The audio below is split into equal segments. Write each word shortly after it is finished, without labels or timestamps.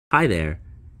Hi there.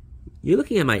 You're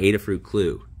looking at my Adafruit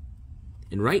Clue,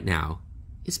 and right now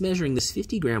it's measuring this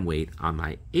 50-gram weight on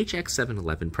my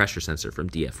HX711 pressure sensor from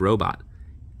DFRobot.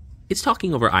 It's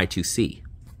talking over I2c.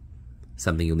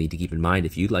 Something you'll need to keep in mind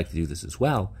if you'd like to do this as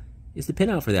well is the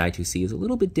pinout for the I2c is a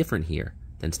little bit different here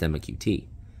than Stemma QT.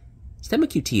 Stemma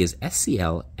QT is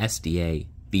SCL, SDA,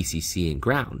 VCC, and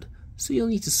ground, so you'll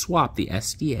need to swap the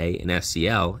SDA and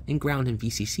SCL and ground and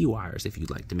VCC wires if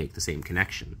you'd like to make the same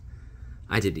connection.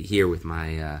 I did it here with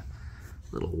my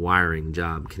little wiring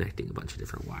job connecting a bunch of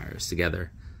different wires together.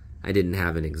 I didn't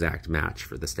have an exact match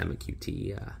for the Stemma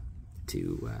QT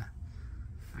to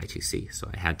I2c, so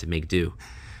I had to make do.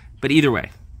 But either way,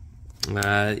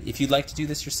 if you'd like to do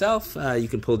this yourself, you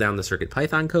can pull down the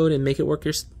CircuitPython code and make it work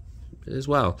as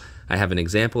well. I have an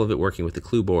example of it working with the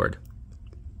Clue board.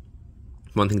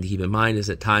 One thing to keep in mind is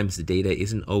at times the data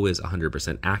isn't always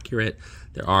 100% accurate.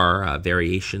 There are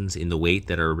variations in the weight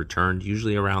that are returned,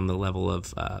 usually around the level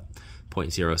of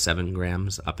 0.07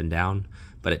 grams up and down,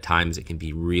 but at times it can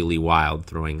be really wild,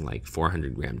 throwing like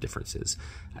 400-gram differences.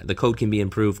 The code can be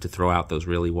improved to throw out those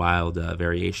really wild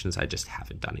variations. I just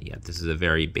haven't done it yet. This is a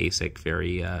very basic,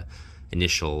 very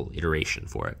initial iteration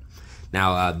for it.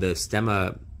 Now,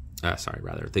 the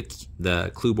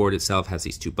Clue board itself has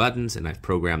these two buttons, and I've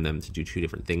programmed them to do two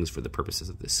different things for the purposes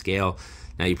of this scale.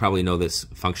 Now, you probably know this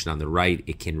function on the right.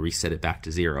 It can reset it back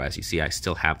to 0. As you see, I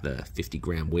still have the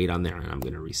 50-gram weight on there, and I'm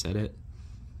going to reset it.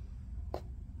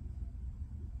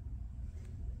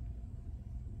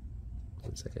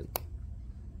 One second.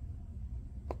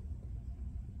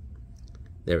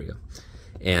 There we go.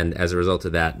 And as a result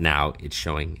of that, now it's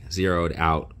showing zeroed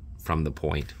out from the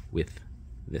point with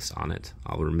this on it.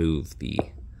 I'll remove the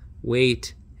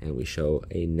weight and we show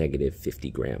a negative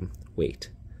 50-gram weight.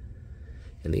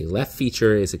 And the left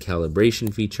feature is a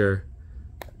calibration feature.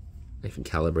 I can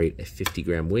calibrate a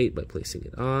 50-gram weight by placing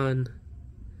it on.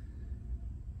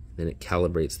 Then it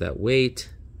calibrates that weight.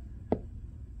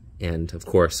 And of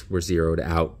course, we're zeroed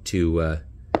out to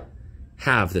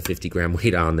have the 50-gram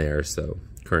weight on there. So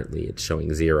currently it's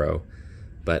showing 0,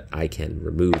 but I can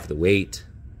remove the weight.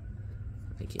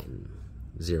 I can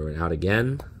zero it out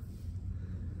again,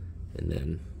 and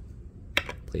then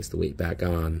place the weight back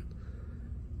on,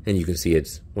 and you can see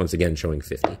it's once again showing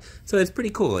 50. So it's pretty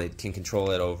cool. It can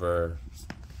control it over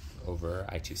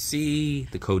I2c.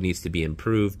 The code needs to be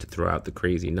improved to throw out the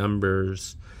crazy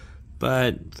numbers,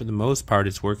 but for the most part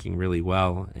it's working really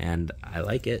well, and I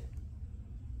like it.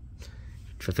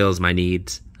 It fulfills my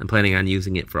needs. I'm planning on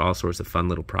using it for all sorts of fun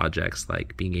little projects,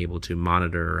 like being able to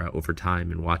monitor over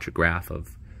time and watch a graph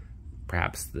of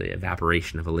perhaps the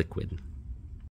evaporation of a liquid.